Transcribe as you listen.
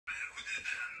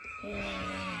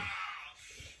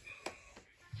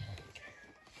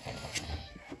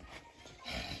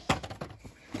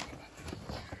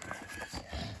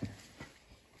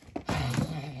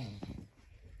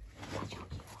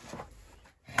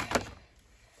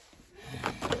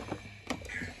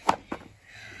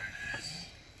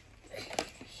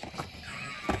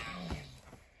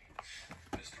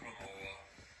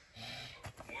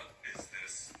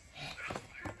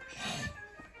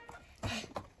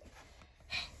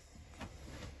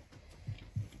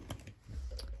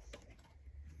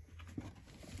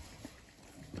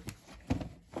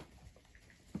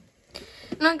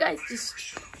No, guys,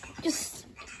 just,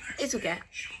 it's okay.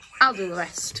 I'll do the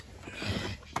rest.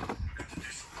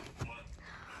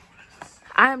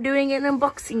 I'm doing an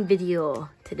unboxing video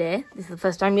today. This is the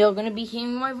first time you're going to be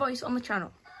hearing my voice on the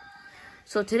channel.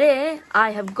 So today, I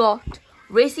have got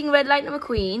Racing Red Lightning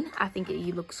McQueen. I think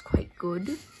he looks quite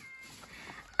good.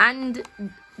 And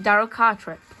Darrel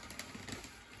Cartrip.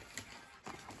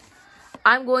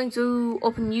 I'm going to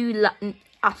open you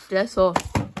after, so...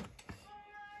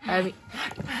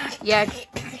 yeah,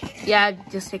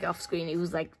 just take it off screen. It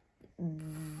was like,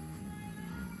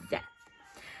 yeah,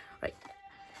 right.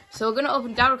 So we're gonna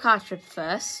open Darrel Cartrip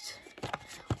first.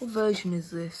 What version is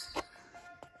this?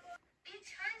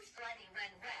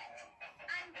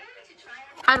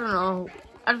 I don't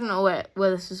know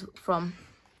where this is from.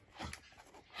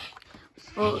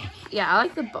 Well, yeah, I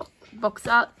like the box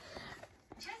art.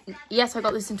 Yes, I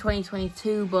got this in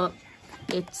 2022, but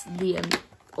it's the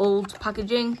old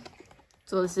packaging,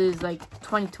 so this is like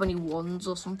 2021's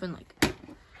or something. Like,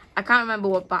 I can't remember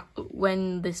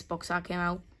when this box art came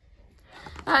out.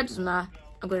 That doesn't matter.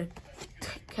 I'm going to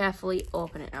carefully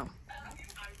open it now.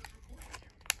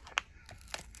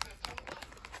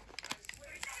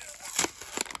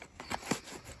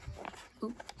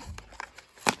 Ooh.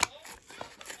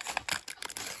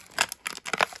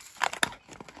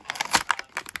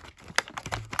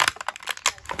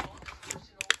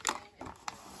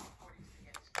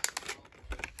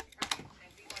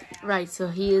 Right, so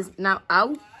he is now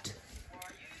out.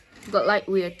 We've got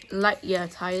light year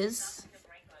tires.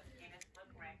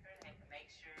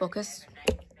 Focus.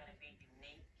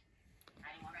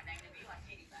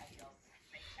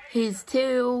 His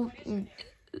tail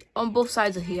on both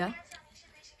sides of here.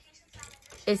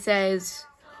 It says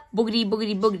boogity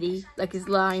boogity boogity, like his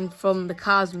line from the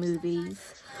Cars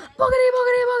movies. Boogity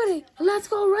boogity boogity, let's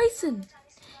go racing.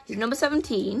 He's number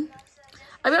 17.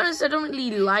 I'll be honest, I don't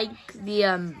really like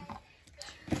the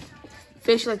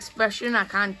facial expression. I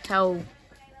can't tell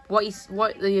what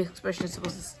the expression is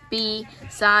supposed to be.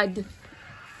 Sad,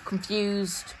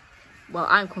 confused. Well,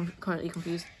 I'm currently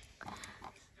confused.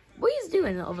 What he's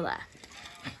doing over there?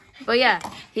 But yeah,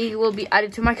 he will be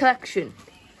added to my collection.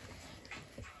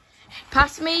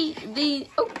 Pass me the...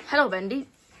 Oh, hello, Bendy.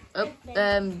 Oh,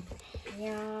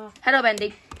 yeah. Hello,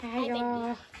 Bendy.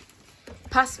 Hello.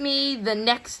 Pass me the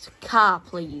next car,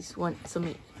 please.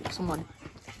 Someone.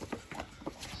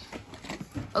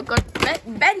 Oh God,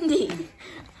 Bendy!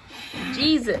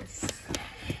 Jesus!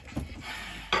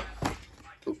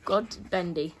 Oh God,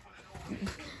 Bendy.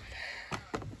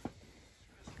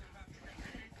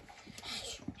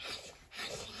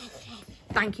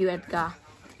 Thank you, Edgar.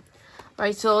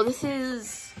 Right, so this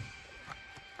is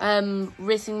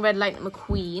Racing Red Lightning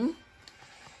McQueen.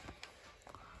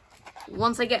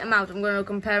 Once I get him out, I'm going to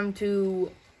compare him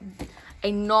to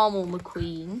a normal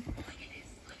McQueen.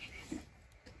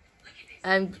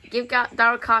 Give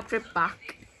Darrel Cartrip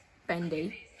back,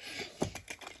 Bendy.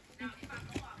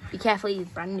 Be careful, he's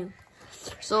brand new.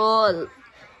 So,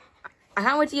 I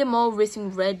can't wait to get more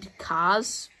Racing Red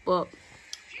cars, but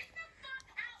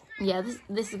yeah,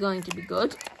 this is going to be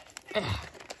good.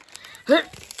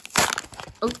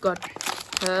 Oh God.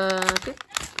 Okay.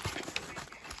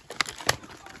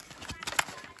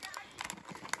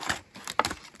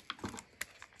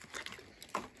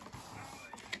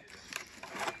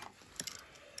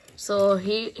 So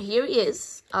here he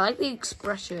is. I like the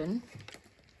expression.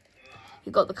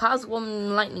 You got the Cars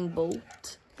 1 lightning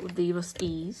bolt with the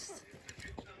rusties.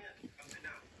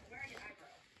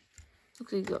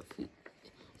 Looks like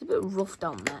it's a bit rough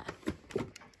down there.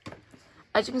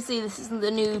 As you can see, this isn't the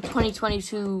new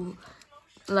 2022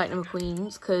 Lightning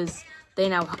McQueens because they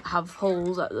now have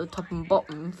holes at the top and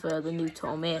bottom for the new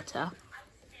Tomater.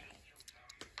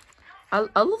 I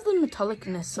love the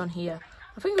metallicness on here.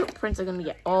 I think the prints are going to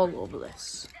get all over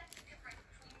this.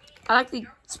 I like the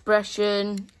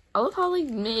expression. I love how they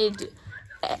made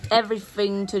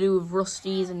everything to do with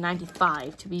rusties and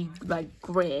 95 to be like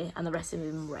grey and the rest of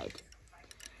them red.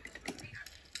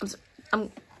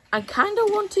 I kind of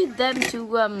wanted them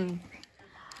to,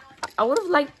 I would have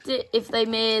liked it if they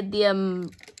made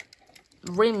the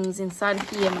rims inside of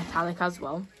here metallic as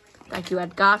well. Thank you,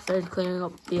 Edgar, for cleaning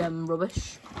up the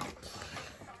rubbish.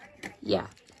 Yeah.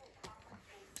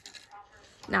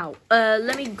 Now,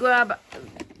 let me grab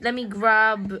one of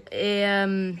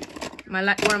my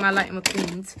Lightning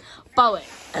McQueens. By the way,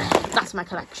 that's my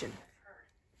collection.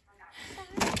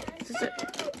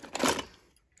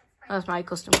 That's my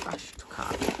custom crashed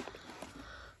car.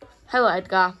 Hello,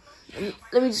 Edgar.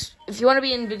 Let me just, if you want to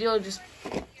be in video, just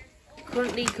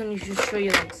currently, can you just show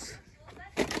your legs?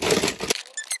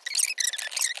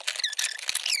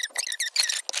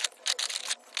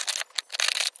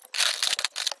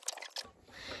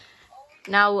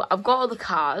 Now, I've got all the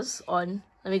cars on.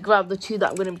 Let me grab the two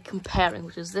that I'm going to be comparing,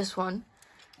 which is this one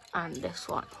and this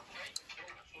one.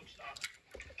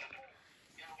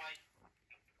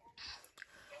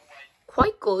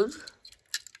 Quite good.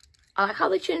 I like how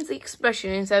they changed the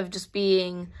expression instead of just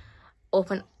being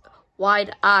open,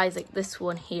 wide eyes like this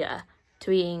one here to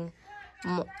being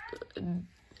a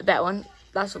better one.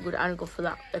 That's a good angle for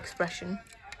that expression.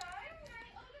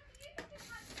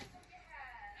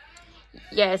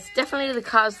 Yeah, it's definitely the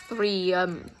Cars 3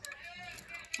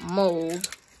 mold,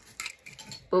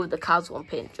 but with the Cars 1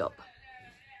 paint job.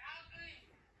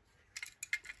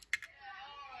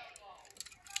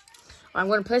 I'm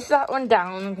going to place that one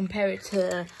down and compare it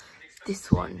to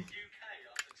this one.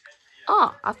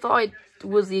 Oh, I thought it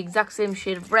was the exact same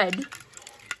shade of red,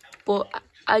 but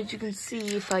as you can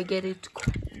see, if I get it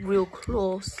real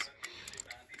close,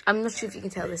 I'm not sure if you can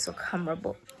tell this on camera,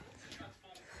 but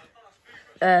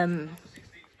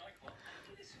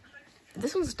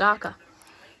this one's darker.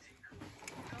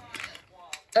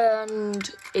 And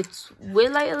it's way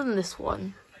lighter than this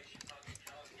one.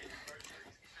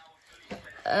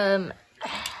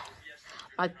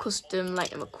 My custom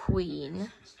Lightning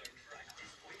McQueen.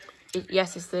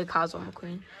 Yes, it's the Cars 1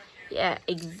 McQueen. Yeah,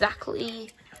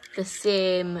 exactly the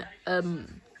same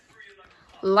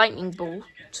lightning bolt.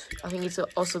 I think it's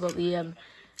also got the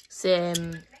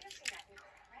same.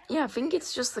 Yeah, I think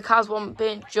it's just the Cars 1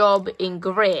 paint job in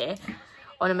grey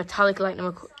on a metallic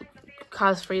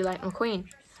Cars 3 Lightning McQueen.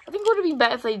 I think it would have been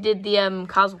better if they did the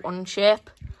Cars 1 shape,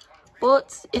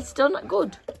 but it's still not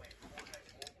good.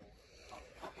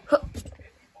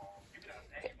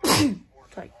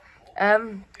 Sorry.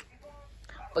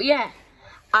 But yeah,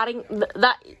 adding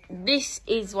this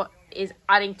is what is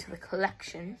adding to the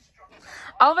collection.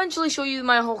 I'll eventually show you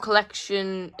my whole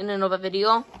collection in another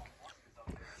video,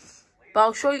 but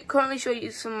I'll currently show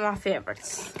you some of my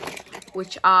favourites,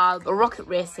 which are the rocket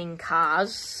racing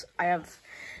cars. I have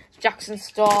Jackson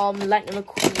Storm, Lightning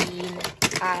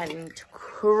McQueen, and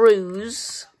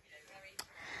Cruise.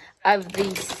 I have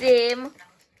the same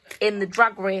in the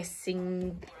drag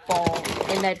racing form,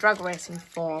 in their drag racing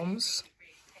forms.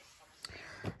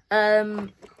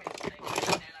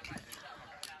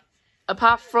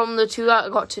 Apart from the two that I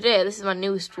got today, this is my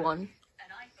newest one.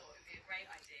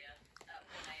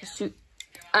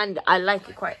 And I like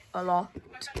it quite a lot.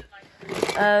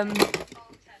 I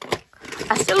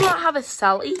still don't have a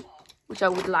Sally, which I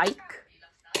would like,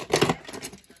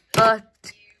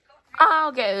 but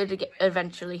I'll get it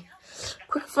eventually.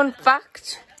 Quick fun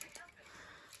fact,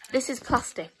 this is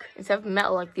plastic instead of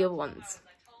metal like the other ones.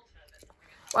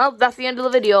 Well, that's the end of the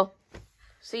video.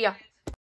 See ya.